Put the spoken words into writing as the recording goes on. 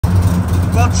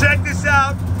Well, check this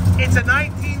out. It's a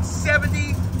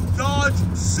 1970 Dodge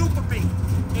Superbee.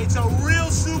 It's a real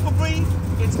Superbee.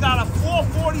 It's got a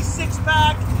 446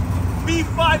 pack,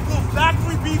 B5 blue,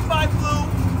 factory B5 blue.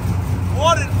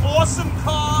 What an awesome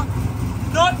car.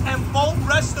 Nut and bolt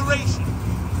restoration.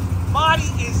 Body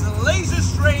is laser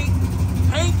straight.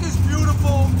 Paint is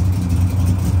beautiful.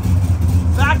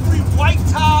 Factory white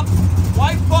top,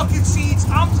 white bucket seats.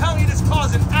 I'm telling you, this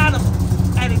car's an animal,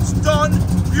 and it's done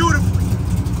beautifully.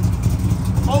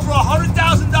 Over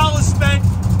 $100,000 spent.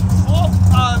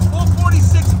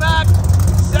 446 back,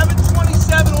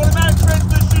 727 automatic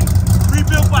transmission,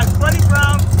 rebuilt by Freddie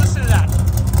Brown. Listen to that.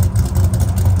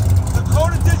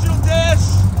 Dakota digital dash,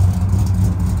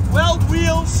 weld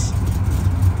wheels,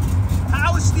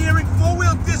 power steering,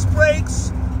 four-wheel disc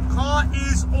brakes. Car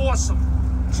is awesome.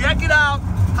 Check it out.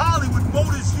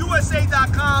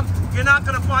 HollywoodMotorsUSA.com. You're not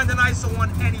going to find a nicer one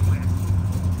anywhere.